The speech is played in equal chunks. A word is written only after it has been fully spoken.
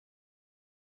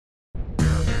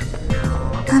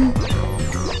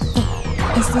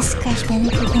Is this Crash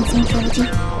Bandicoot in Sane Trilogy?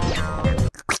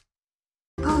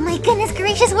 Oh my goodness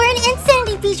gracious, we're in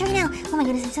Insanity Beach right now! Oh my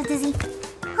goodness, I'm so dizzy.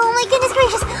 Oh my goodness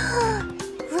gracious!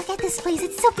 Look at this place,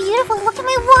 it's so beautiful! Look at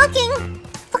my walking!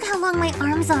 Look how long my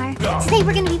arms are. Today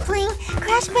we're gonna be playing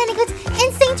Crash Bandicoot's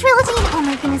Sane Trilogy. Oh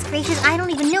my goodness gracious, I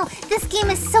don't even know. This game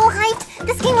is so hyped.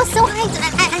 This game was so hyped.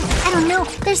 I don't know.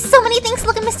 There's so many things.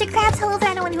 Look at Mr. Krabs. Hello there,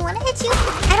 anyone who wanna hit you.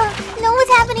 I don't know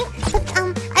what's happening. But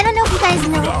I don't know if you guys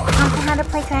know how to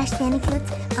play Crash Bandicoot.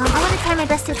 I wanna try my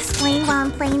best to explain while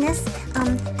I'm playing this.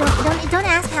 Don't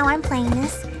ask how I'm playing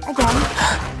this. Again.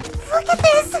 Look at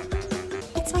this!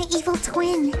 It's my evil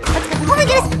twin. Oh my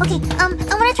goodness! Okay, I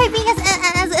wanna try being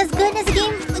as good as a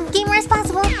gamer as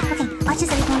possible. Okay, watch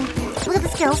this everyone. Look at the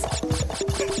skills.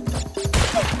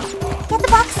 Get the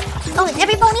box. Oh, and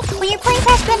every pony, when you're playing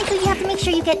Crash Bandicoot, you have to make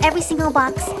sure you get every single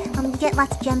box. You get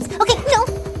lots of gems. Okay, no!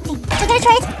 Okay, we're gonna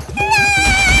try it.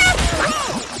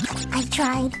 I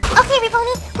tried. Okay, every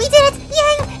pony, we did it!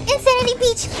 Yay! Insanity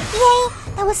Beach! Yay!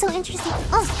 That was so interesting.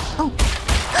 Oh.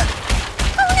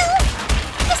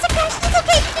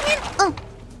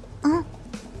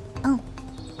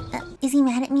 Is he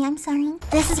mad at me? I'm sorry.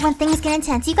 This is when things get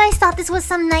intense. You guys thought this was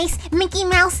some nice Mickey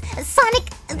Mouse, Sonic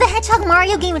the Hedgehog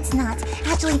Mario game. It's not.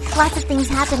 Actually, lots of things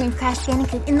happen in Crash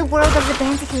Bandicoot, in the world of the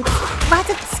Bandicoots. Lots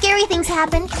of scary things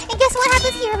happen. And guess what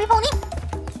happens here, everybody?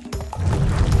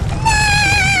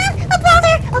 A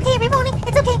bother! Okay, everybody,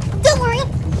 it's okay. Don't worry.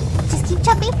 Just keep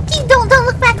jumping. Don't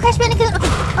look back, Crash Bandicoot.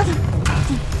 Okay.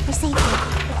 We're safe here.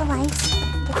 Get the lives.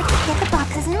 Get the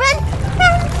boxes and run.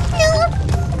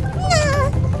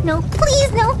 No,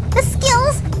 please, no. The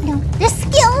skills. No, there's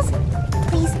skills.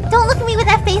 Please, don't look at me with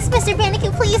that face, Mr.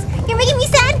 Bandicoot, please. You're making me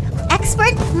sad.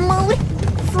 Expert mode.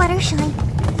 Fluttershy.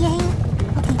 Yay.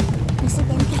 Okay, Mr.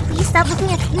 Bandicoot, please stop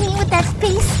looking at me with that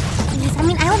face. Please, I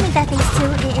mean, I would make that face too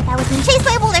if I was being chased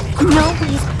by a boulder. No,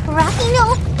 please. Rocky,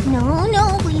 no.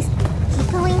 No, please.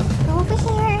 Keep going. Over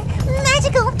here.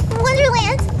 Magical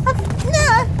Wonderland.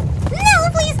 No,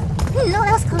 please. No,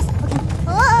 that was close. Okay.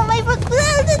 Oh, my book.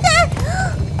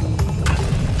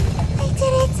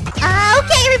 Did it.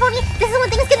 Okay, everybody. This is when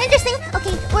things get interesting.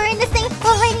 Okay, we're in this thing.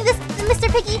 We're riding this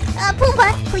Mr. Piggy Pumbaa.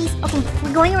 Please. Okay,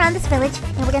 we're going around this village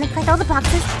and we're gonna collect all the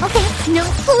boxes. Okay, no.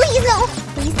 Please, no.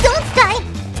 Please don't die.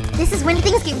 This is when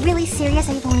things get really serious,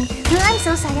 everybody. I'm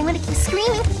so sorry. I'm gonna keep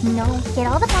screaming. No. Get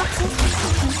all the boxes.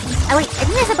 Okay. Oh, wait. I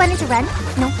think there's a button to run.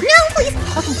 No, please.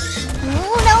 Okay.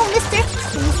 No, mister.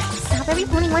 Please. Stop every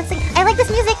pony once again. I like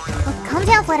this music. Oh, calm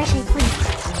down, Fluttershy, please.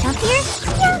 Jump here.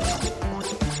 Yeah.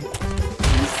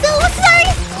 So sorry!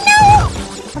 No!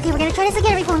 Okay, we're gonna try this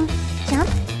again, everyone. Jump.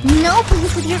 No,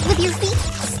 please, with your feet.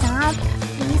 Stop.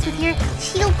 Please, with your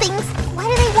shield things. Why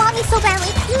do they want me so badly?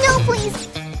 No, please.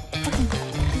 Okay.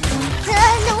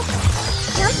 No.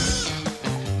 Jump.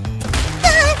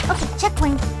 Okay,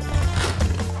 checkpoint.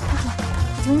 Okay,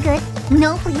 doing good.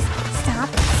 No, please. Stop.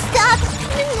 That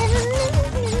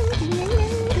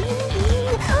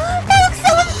looks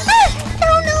so...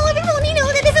 Oh no, everybody, no,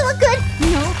 that doesn't look good.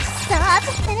 No, stop.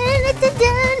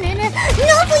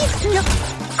 No, please! No!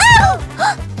 Ow!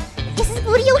 Is his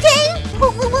booty okay?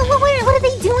 What are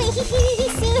they doing? He's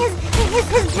seeing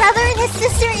his brother and his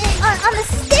sister on the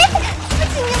stick?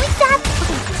 Makes me really sad.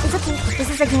 Okay, it's okay. This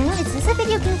is a game. It's just a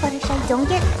video game, Fluttershy. Don't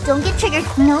get triggered.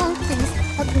 No, please.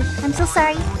 Okay, I'm so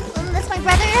sorry. That's my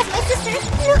brother. That's my sister.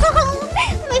 No!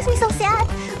 It makes me so sad.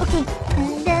 Okay,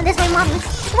 and there's my mommy.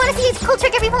 You wanna see his cool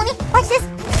trick, everybody? Watch this.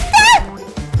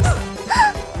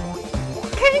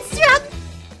 Curtain struck!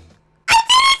 I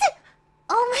did it!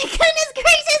 Oh my goodness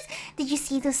gracious! Did you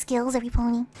see those skills, every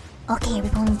pony? Okay, every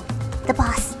pony. The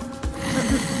boss.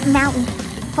 Mountain.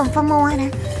 From Moana.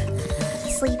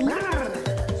 He's sleeping.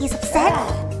 He's upset.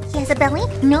 He has a belly.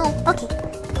 No. Okay.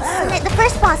 The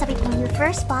first boss, every pony. The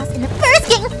first boss in the first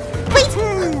game! Wait!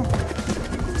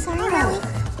 I'm sorry, Maui.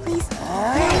 Please.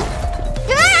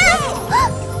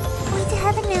 Going to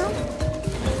heaven now.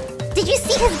 Did you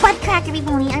see his butt crack, every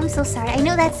pony? I'm so sorry. I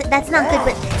know that's not good,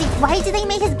 but why did they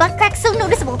make his butt crack so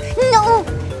noticeable? No!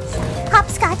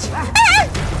 Hopscotch.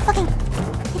 Ah! Okay.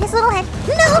 Hit his little head.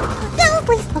 No,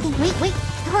 please. Okay, wait.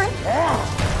 Come on.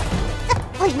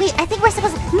 Wait. I think we're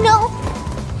supposed to... No.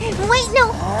 Wait,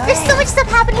 no. There's so much stuff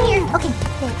happening here. Okay.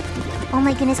 Oh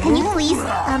my goodness. Can you please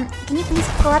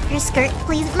pull up your skirt,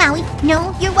 please, Maui?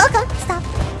 No. You're welcome. Stop.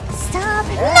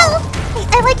 No. Hey,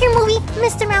 I like your movie,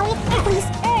 Mr. Maui. Please.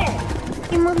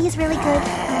 Your movie is really good.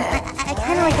 I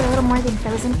kind of like it a little more than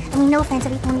Frozen. I mean, no offense,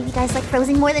 everyone, if you guys like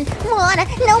Frozen more than Moana.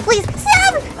 No, please,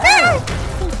 stop! Ah!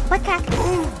 Hey, what crack?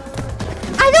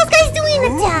 Are those guys doing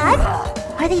the dab?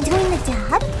 Are they doing the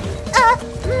dab?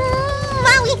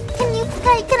 Maui,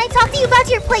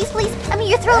 please, please. I mean,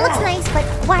 your throne looks nice, but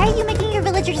why are you making your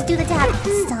villagers do the tab?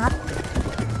 Stop.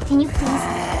 Can you please?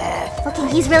 Okay,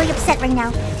 he's really upset right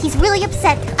now. He's really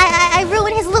upset. I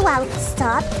ruined his luau.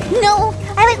 Stop. No,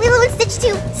 I like Lilo and Stitch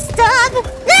too. Stop.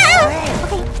 Ah!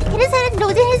 Okay, hit his head. No,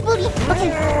 hit his booty.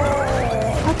 Okay.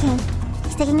 Okay,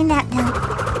 he's taking a nap now.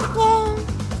 Yay.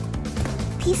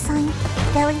 Peace sign.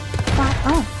 Belly. Bot.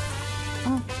 Oh.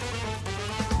 Oh.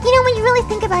 You know, when you really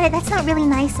think about it, that's not really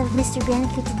nice of Mr.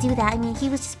 Bandicoot to do that. I mean, he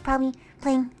was just probably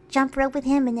playing jump rope with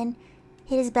him and then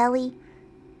hit his belly,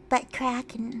 butt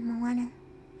crack, and Moana.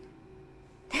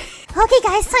 Okay,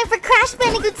 guys, time for Crash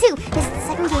Bandicoot 2. This is the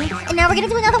second game, and now we're gonna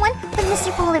do another one with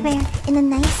Mr. Polar Bear in the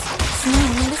nice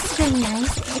scenery. This is really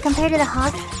nice. Compared to the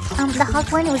hog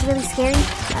one, it was really scary.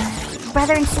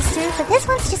 Brother and sister, but this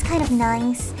one's just kind of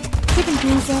nice. Good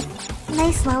music,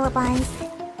 nice lullabies.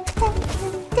 Dun, dun,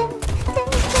 dun, dun, dun, dun.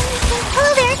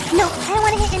 Hello there. No, I don't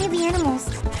want to hit any of the animals.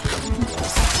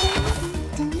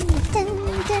 Dun, dun,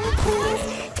 dun, please.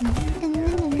 Dun, dun, dun,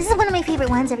 dun. This is one of my favorite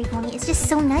ones, everybody. It's just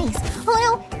so nice. Oh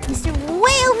no, Mr.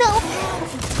 Whale, no.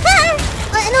 Ah!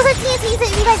 And those are TNTs that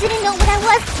you guys didn't know what I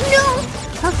was. No.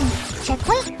 Okay,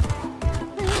 checkpoint.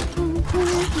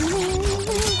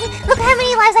 Look how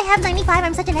many lives I have, 95.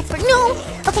 I'm such an expert. No.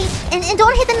 Okay, and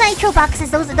don't hit the nitro boxes.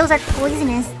 Those are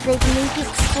poisonous. They make you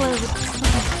explode.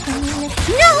 Okay.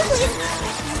 No, please.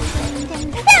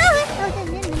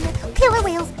 Killer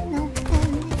whales. No.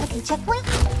 Okay, checkpoint.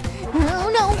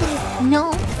 No, please.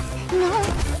 No.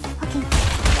 Okay.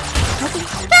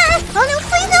 Ah! Oh no,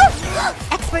 please no.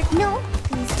 Expert, no.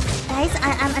 Please, guys,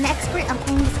 I'm an expert. I'm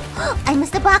playing this. I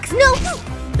missed the box. No.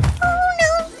 Oh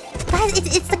no. Guys,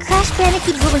 it's the Crash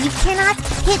Bandicoot rule. You cannot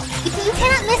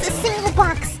miss a single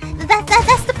box.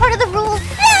 That's the part of the rule.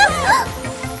 No!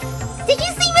 Did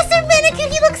you see Mr. Bandicoot?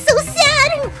 He looks so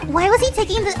sad. Why was he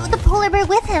taking the polar bear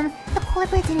with him? The polar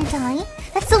bear didn't die.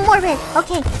 That's so morbid.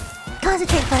 Okay,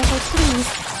 concentrate, Fluttershy, please.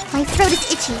 My throat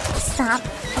is itchy. Stop.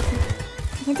 Okay.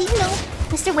 TNT, no.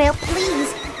 Mr. Whale,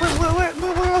 please.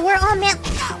 We're all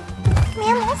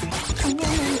mammals.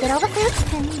 Get all the fruits.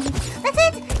 That's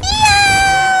it.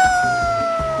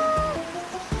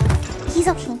 He's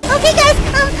okay. Okay, guys,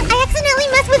 I accidentally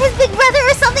messed with his big brother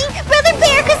or something. Brother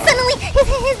Bear, because suddenly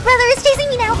his brother is chasing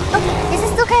me now. Okay, this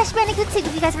is still Crash Bandicoot 2,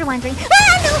 if you guys were wondering.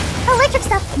 Ah, no! Electric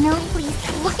stuff. No, please.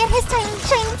 Look at his tiny,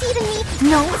 shiny teeth in me.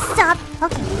 No, stop.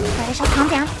 Okay, Fluttershy, calm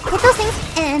down. Hit those things,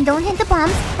 and don't hit the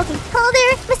bombs. Okay, hello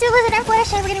there, Mr. Lizard and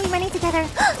Fluttershy. We're gonna be running together.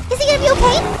 Is he gonna be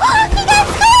okay? He got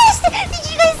squished! Did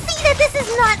you guys see that? This is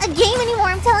not a game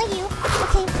anymore, I'm telling you.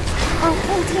 Okay. Oh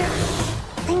dear.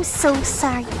 I'm so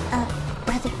sorry,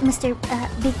 Mr.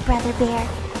 Big Brother Bear.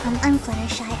 I'm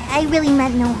Fluttershy. I really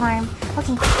meant no harm.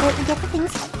 Okay, get the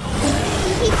things.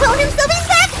 He cloned himself. He's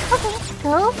back. Okay,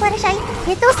 go Fluttershy.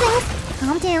 Hit those things.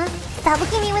 Calm down. Stop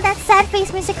looking at me with that sad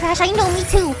face, Mr. Crash. I know, me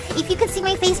too. If you can see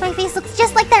my face looks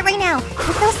just like that right now.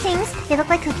 Hit those things. They look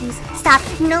like cookies. Stop.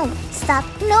 No. Stop.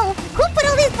 No. Who put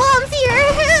all these bombs here?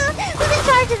 Who's in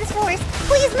charge of this force?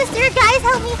 Please, Mr. Guys,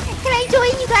 help me. Can I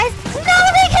join you guys? No,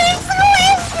 they're getting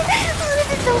squished. Oh, this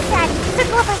is so sad.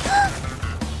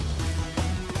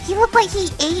 He looked like he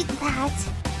ate that.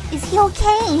 Is he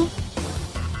okay?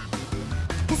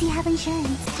 Does he have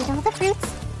insurance? Get all the fruits.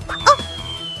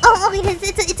 Oh,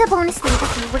 it's a bonus stage.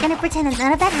 Okay, we're gonna pretend that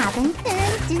none of that happened.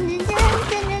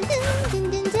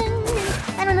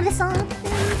 I don't know the song.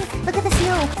 Look at the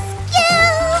snow.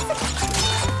 Skills!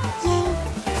 Yay!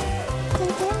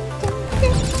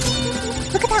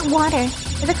 Look at that water.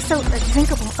 It looks so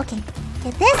drinkable. Okay,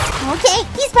 get this. Okay,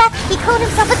 he's back. He cloned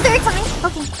himself a third time.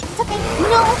 Okay, it's okay.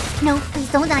 No, please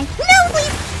don't die. No,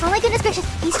 please. Oh my goodness gracious.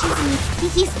 He's chasing me.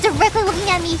 He's directly looking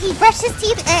at me. He brushed his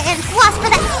teeth and flossed for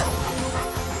that.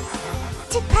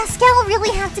 Did Pascal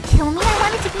really have to kill me? I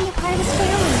wanted to be a part of his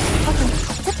family. Okay,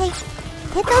 it's okay.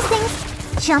 Hit those things.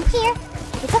 Jump here.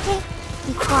 It's okay.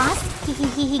 He flossed.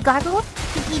 He gargled.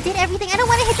 He did everything. I don't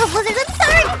want to hit those lizards. I'm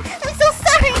sorry. I'm so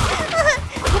sorry.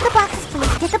 Get the boxes,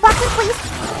 please. Get the boxes, please.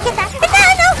 Get that.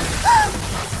 No!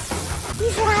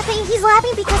 He's laughing. He's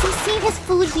laughing because he's seen his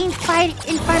food being fried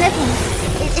in front of him.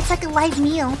 It's like a live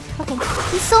meal. Okay,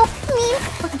 he's so mean.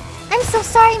 Okay. I'm so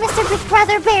sorry, Mr. Big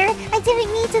Brother Bear. I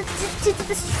didn't mean to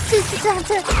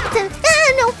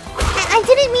no. I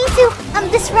didn't mean to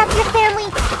disrupt your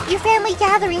family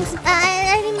gatherings.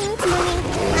 I didn't mean to.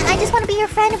 I just want to be your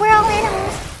friend. We're all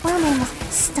animals. We're all animals.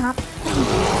 Stop.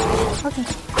 Okay.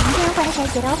 Calm down, Fluttershy.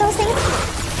 Get all those things.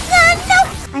 No.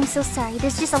 I'm so sorry.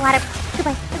 There's just a lot of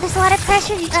goodbye. There's a lot of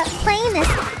pressure playing this.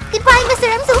 Goodbye, Mister.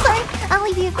 I'm so sorry. I'll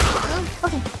leave you.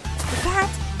 Okay. Take that.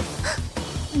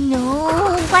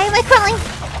 No, why am I crawling?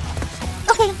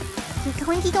 Okay, keep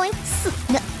keep going.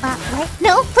 No, what?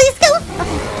 No, please go!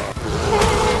 Okay.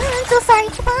 I'm so sorry.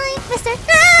 Goodbye, mister.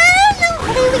 No!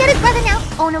 Okay, we got his brother now.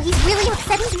 Oh no, he's really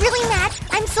upset. He's really mad.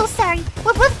 I'm so sorry.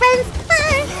 We're both friends.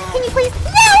 Can you please?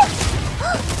 No!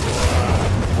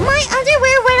 My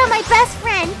underwear went on my best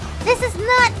friend. This is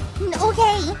not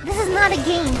okay. This is not a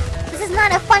game. This is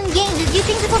not a fun game. Did you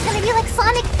think this was gonna be like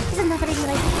Sonic? This is not gonna be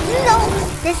like. No!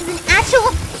 This is an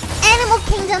actual Animal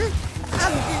Kingdom.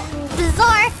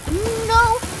 Bizarre.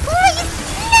 No! Please!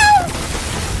 No!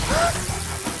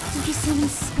 Did you see me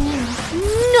spin?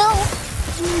 No!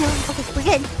 No. Okay, we're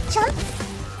good. Jump.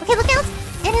 Okay, look out.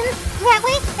 And then that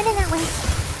way, and then that way.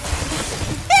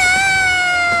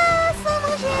 Ah! Slow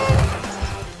motion.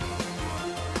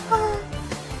 Oh.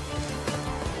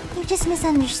 You just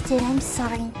misunderstood. I'm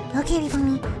sorry. Okay,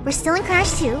 everybody. We're still in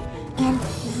Crash 2. And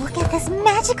look at this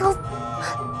magical...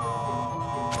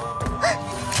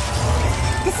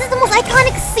 This is the most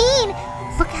iconic scene!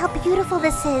 Look how beautiful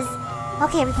this is.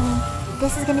 Okay, everybody.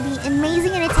 This is gonna be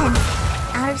amazing and intense.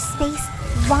 Outer space,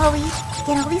 Wally,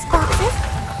 get all these boxes.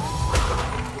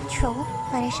 Control,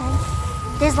 Fluttershy.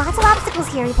 There's lots of obstacles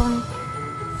here, everybody.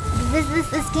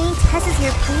 This game tests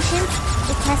your patience.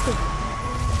 It tests it.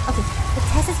 Okay, it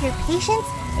tests your patience.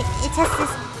 It tests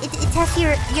this. It tests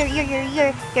your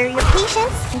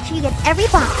patience. Make sure you get every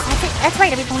box. That's it. That's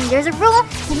right, everybody. There's a rule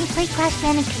when you play Crash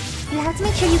Bandicoot. You have to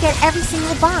make sure you get every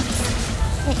single box.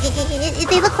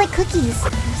 They look like cookies.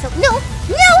 So no.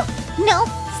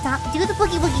 Stop. Do the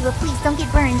boogie woogie, but please don't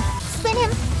get burned. Spin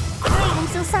him. I'm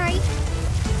so sorry.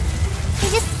 He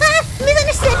just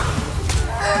misunderstood.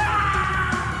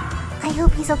 I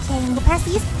hope he's okay. And we'll pass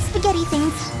these spaghetti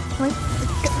things. Wait,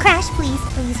 Crash, please,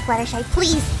 Fluttershy,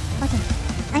 please. Okay.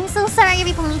 I'm so sorry,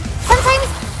 everybody. Sometimes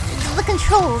the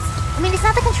controls. I mean, it's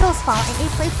not the controls' fault.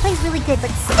 It plays really good, but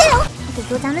still. Okay,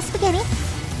 go down the spaghetti.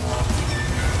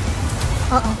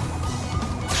 Uh-oh.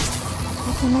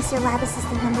 Okay, Mr. Lab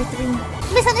Assistant number 3.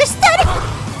 Misunderstood!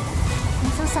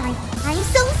 I'm so sorry. I'm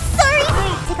so sorry!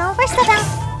 Take all of our stuff out.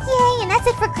 Yay, and that's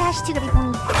it for Crash 2,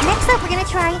 everybody. Next up, we're gonna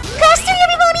try Crash 3,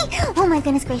 everybody! Oh my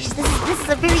goodness gracious, this is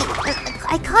a very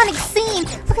iconic scene.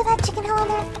 Look at that chicken. Hello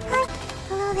there. Hi.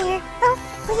 Hello there. Oh,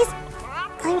 please.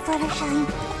 I'm Fluttershy.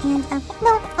 And,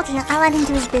 no. Okay, I'll let him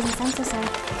do his business. I'm so sorry.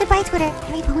 Goodbye, Twitter.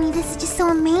 Everybody, this is just so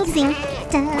amazing.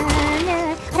 I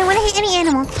don't want to hit any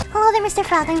animal. Hello there, Mr.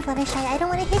 Frog. I'm Fluttershy. I don't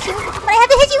want to hit you, but I have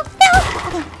to hit you. No!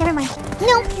 Okay, never mind.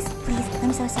 No, please.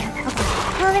 I'm so sorry. Okay.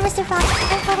 Hello there, Mr. Frog.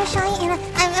 I'm Fluttershy,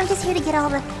 and I'm just here to get all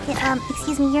the...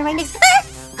 excuse me, you're right next...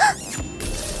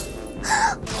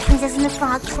 Princess and the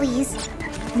Frog, please.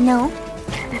 No.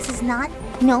 This is not...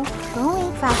 No. Go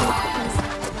away, Froggy, please.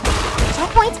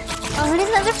 Checkpoint. Oh, there's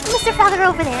another Mr. Frogger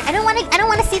over there. I don't want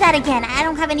to see that again. I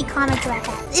don't have any comments about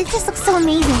that. It just looks so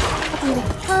amazing. Okay,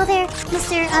 hello there,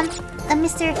 Mr.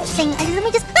 Thing. Let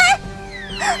me just...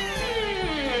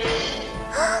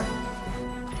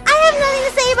 I have nothing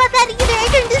to say about that either. I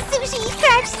turned to sushi.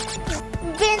 Crash.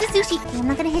 Ban the sushi. Okay, I'm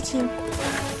not gonna hit you.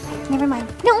 Never mind.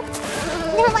 No.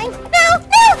 Never mind. No.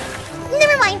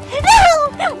 Never mind.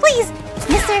 No. Please.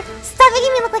 Mister, stop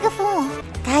making me look like a fool.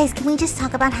 Guys, can we just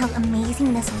talk about how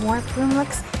amazing this warp room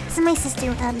looks? This is my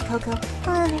sister, Coco.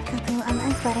 Hello there, Coco.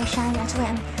 I'm Fluttershy. Actually,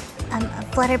 I'm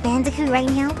Flutter Bandicoot right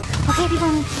now. Okay,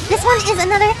 everyone. This one is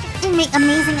another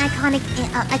amazing, iconic.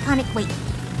 Wait.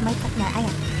 I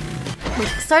am. Wait,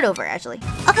 start over, actually.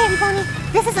 Okay, everybody.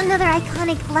 This is another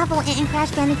iconic level in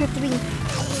Crash Bandicoot 3.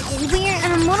 We're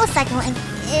on a motorcycle, and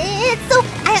it's so...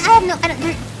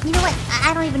 you know what?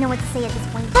 I don't even know what to say at this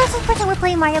point. First, we're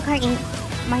playing Mario Kart 8.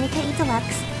 Mario Kart 8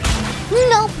 Deluxe.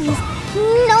 No, please.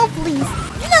 No, please.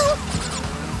 No!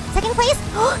 Second place?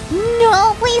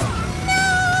 No, please.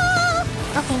 No!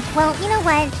 Okay, well, you know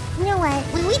what?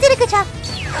 We did a good job.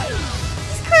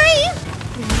 He's crying.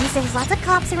 Please, there's lots of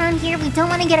cops around here. We don't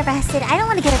want to get arrested. I don't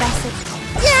want to get arrested.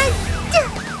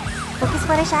 Focus,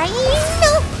 Fluttershy.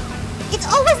 No! It's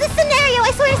always this scenario.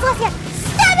 I swear to Celestia.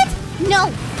 Stab it! No!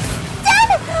 Stab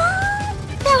it!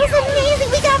 That was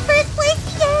amazing. We got first place.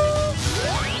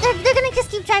 Yay! They're gonna just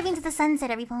keep driving to the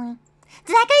sunset, everybody.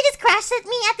 Did that guy just crash at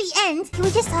me at the end? Can we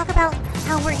just talk about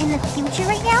how we're in the future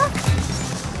right now?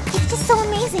 It's just so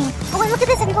amazing. Oh, and look at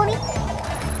this, everybody.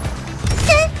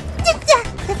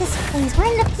 Look at this place.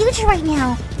 We're in the future right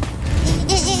now.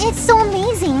 It's so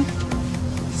amazing.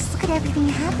 Just look at everything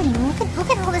happening. Look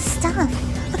at all this stuff.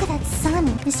 Look at that sun.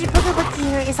 Mr. Pokebook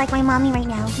here is like my mommy right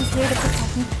now. He's here to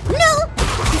protect me. No!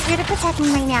 He's here to protect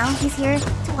me right now. He's here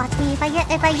to watch me if I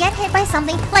get hit by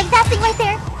something like that thing right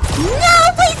there.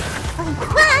 No, please!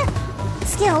 Okay.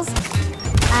 Skills.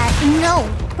 No.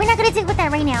 We're not gonna deal with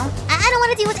that right now. I don't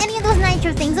want to deal with any of those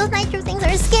nitro things. Those nitro things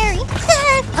are scary.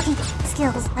 Okay, skills.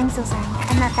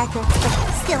 that good, but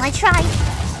still, I tried.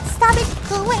 Stop it!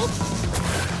 Go away!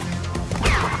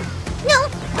 No!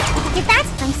 Did you get that?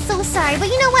 I'm so sorry, but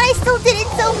you know what? I still did it,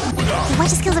 so... Okay, watch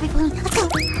the skills, everybody. Let's go!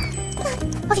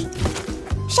 Okay.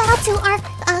 Shout out to our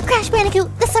Crash Bandicoot,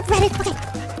 the subreddit. Okay.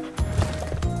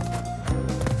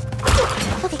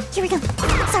 Okay, here we go.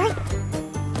 Sorry.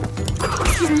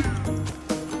 Excuse me.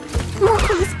 More,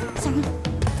 please. Sorry.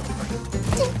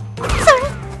 Sorry.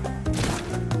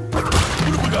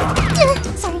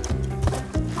 Sorry.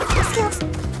 Skills.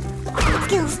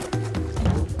 Skills.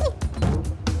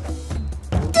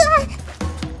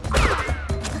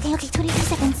 Okay, 22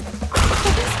 seconds.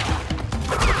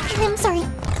 I'm sorry.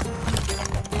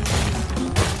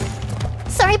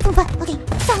 Sorry, Pumbaa. Okay,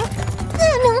 sorry.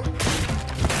 No.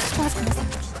 That was close.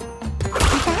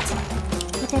 Like that.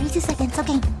 Okay, 32 seconds.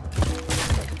 Okay.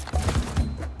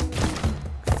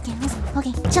 Scales.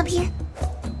 Okay, jump here.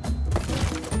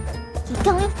 Keep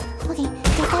going. Okay,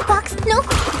 get that box. No,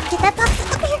 get that box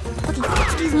up here. Okay,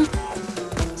 excuse me.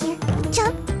 Here,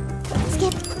 jump.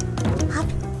 Skip. Hop.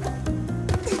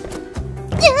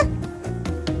 Yeah.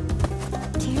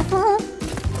 Careful.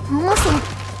 Almost in.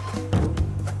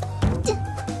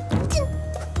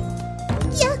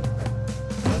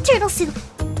 Turtle soup.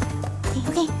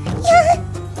 Okay. Yeah.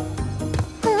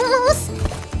 Almost.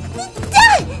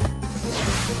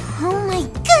 Oh my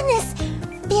goodness.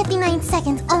 59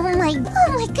 seconds. Oh my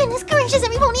goodness gracious,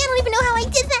 everybody. I don't even know how I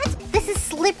did that. This is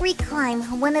Slippery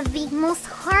Climb, one of the most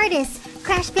hardest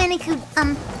Crash Bandicoot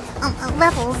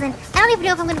levels, and I don't even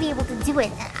know if I'm gonna be able to do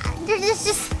it. There's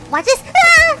just watch this.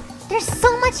 There's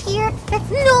so much here.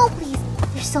 No, please.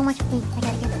 There's so much. Wait, I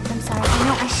gotta get this. I'm sorry. I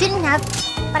know I shouldn't have.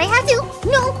 But I have to!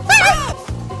 No!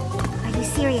 Are you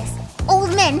serious?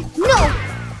 Old men, no!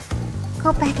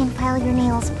 Go back and file your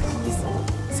nails, please.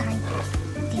 Sorry.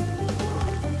 Okay.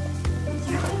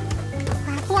 Yeah.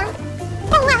 Platform?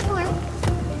 Platform!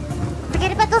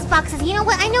 Forget about those boxes. You know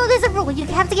what? I know there's a rule. You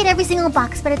have to get every single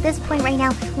box. But at this point right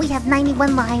now, we have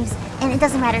 91 lives. And it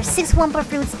doesn't matter. 6 Wumpa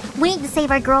Fruits. We need to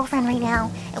save our girlfriend right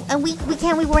now. And we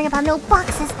can't be worrying about no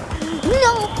boxes.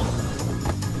 No!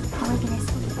 Oh my goodness.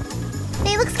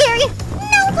 They look scary!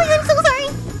 No, please, I'm so sorry!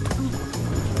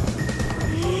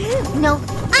 Okay. No,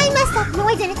 I messed up! No,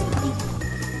 I didn't! Okay.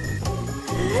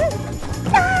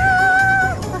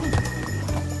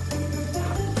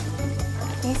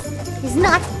 Okay. This is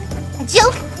not a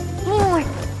joke anymore!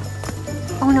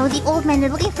 Oh no, the old men, they're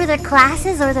looking for their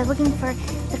glasses or they're looking for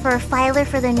a filer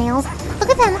for their nails. Look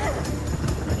at them!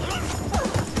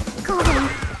 Go away.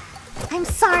 I'm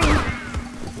sorry.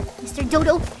 Mr.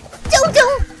 Dodo.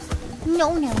 Dodo! No.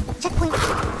 Checkpoint.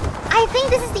 I think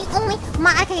this is the only...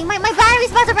 my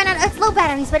battery's about to run out. It's low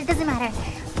batteries, but it doesn't matter.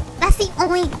 That's the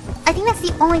only... I think that's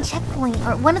the only checkpoint,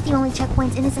 or one of the only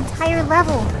checkpoints in this entire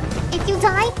level. If you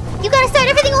die, you gotta start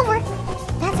everything over.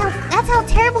 That's how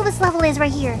terrible this level is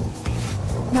right here.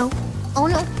 No. Oh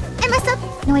no. I messed up.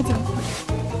 No, I didn't.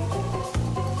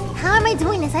 How am I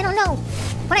doing this? I don't know.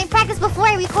 When I practiced before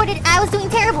I recorded, I was doing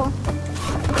terrible.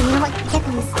 Okay, you know what? Get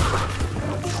these.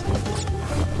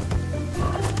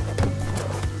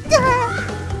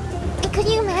 Could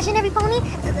you imagine, everybody?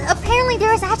 Apparently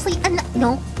there's actually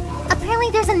apparently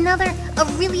there's another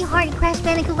really hard Crash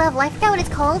Bandicoot level. I forgot what it's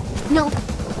called. No.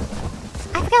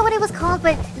 I forgot what it was called,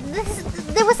 but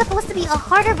there was supposed to be a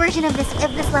harder version of this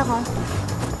level.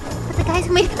 But the guys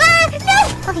who made no!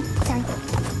 Okay,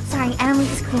 sorry, I don't mean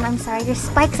to scream, I'm sorry. There's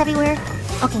spikes everywhere.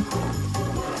 Okay.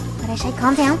 Fluttershy,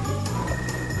 calm down.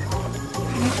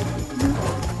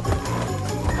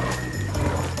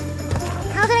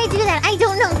 How did I do that? I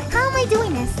don't know. How am I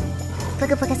doing this?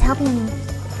 Booga-Booga's helping me.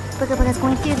 Booga-Booga's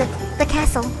going through the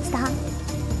castle. Stop.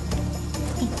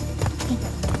 Okay.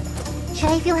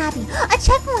 Should I feel happy? A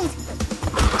checkpoint!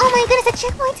 Oh my goodness, a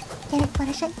checkpoint! Get it,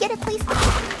 Fluttershy. Get it, please.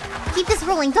 Keep this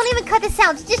rolling. Don't even cut this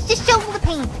out. Just show the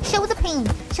pain. Show the pain.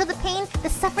 Show the pain, the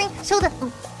suffering. Show the...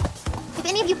 If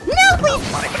any of you... No, please!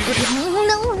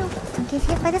 No. Don't get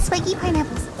hit by the spiky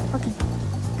pineapples. Okay.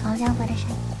 Calm down,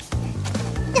 Fluttershy.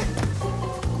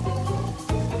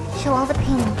 Show all the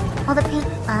pain.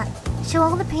 Show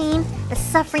all the pain, the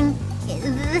suffering.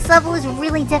 This level is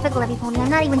really difficult, everybody. I'm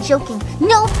not even joking.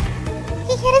 No!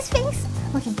 He hit his face.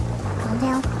 Okay. Calm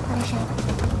down, Fluttershy.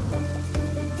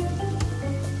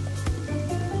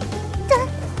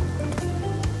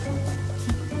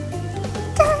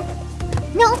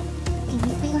 No!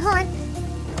 Wait, hold on.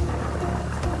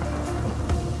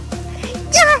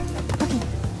 Okay.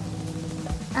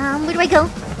 Where do I go?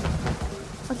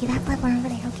 Okay, that platform over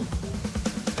there, okay.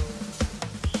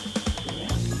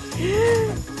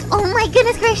 Oh my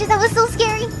goodness gracious, that was so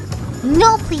scary!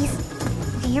 No, please!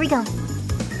 Okay, here we go.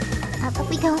 Up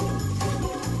we go.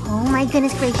 Oh my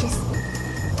goodness gracious.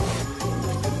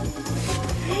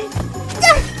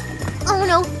 Oh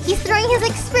no, he's throwing his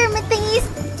experiment thingies.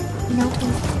 No,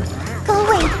 please. Go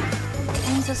away.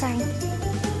 I'm so sorry.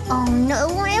 Oh no,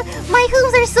 my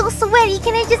hooves are so sweaty.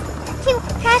 Can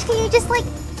Crash, can you just like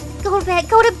go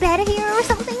to bed here or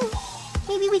something?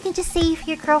 Maybe we can just save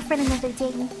your girlfriend another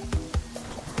day.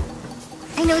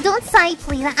 I know, don't sigh,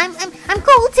 please. I'm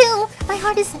cold too. My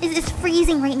heart is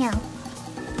freezing right now.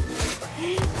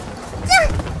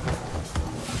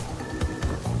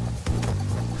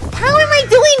 How am I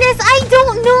doing this? I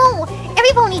don't know.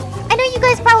 Everybody, I know you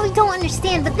guys probably don't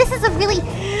understand, but this is a really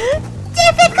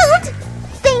difficult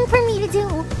thing for me to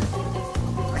do.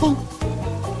 Okay.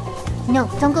 No,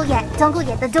 don't go yet. Don't go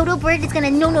yet. The dodo bird is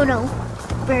gonna no.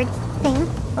 Bird thing.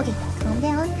 Okay, calm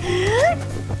down.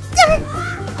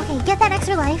 Okay, get that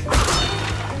extra life.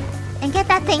 And get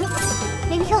that thing.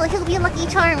 Maybe he'll be a lucky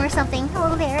charm or something.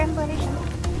 Hello there, I'm Fluttershy.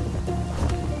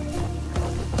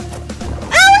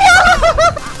 Oh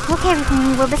no! Okay,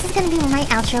 everyone. Well, this is gonna be what my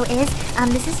outro is.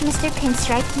 This is Mr.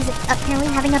 Pinstripe. He's apparently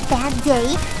having a bad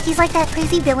day. He's like that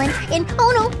crazy villain in...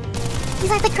 Oh no! He's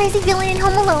like the crazy villain in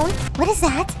Home Alone. What is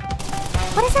that?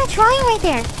 What is that drawing right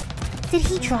there? Did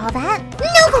he draw that?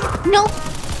 No!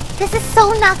 This is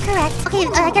so not correct. Okay,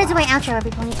 I gotta do my outro,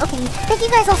 everybody. Okay, thank you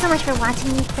guys all so much for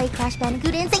watching me play Crash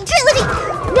Bandicoot and Sane Trilogy!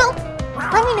 No!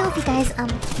 Let me know if you guys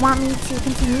want me to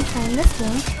continue playing this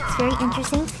game. It's very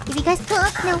interesting. If you guys...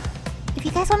 no. If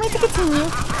you guys want me to continue,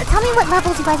 tell me what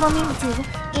levels you guys want me to do.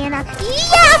 And,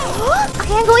 yeah!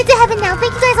 Okay, I'm going to heaven now.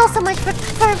 Thank you guys all so much for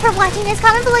watching this.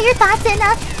 Comment below your thoughts and,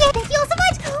 yeah, thank you all so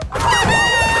much!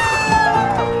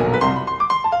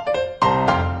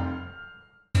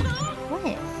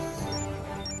 What?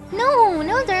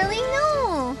 No, darling,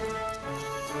 no!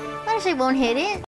 Fluttershy won't hit it.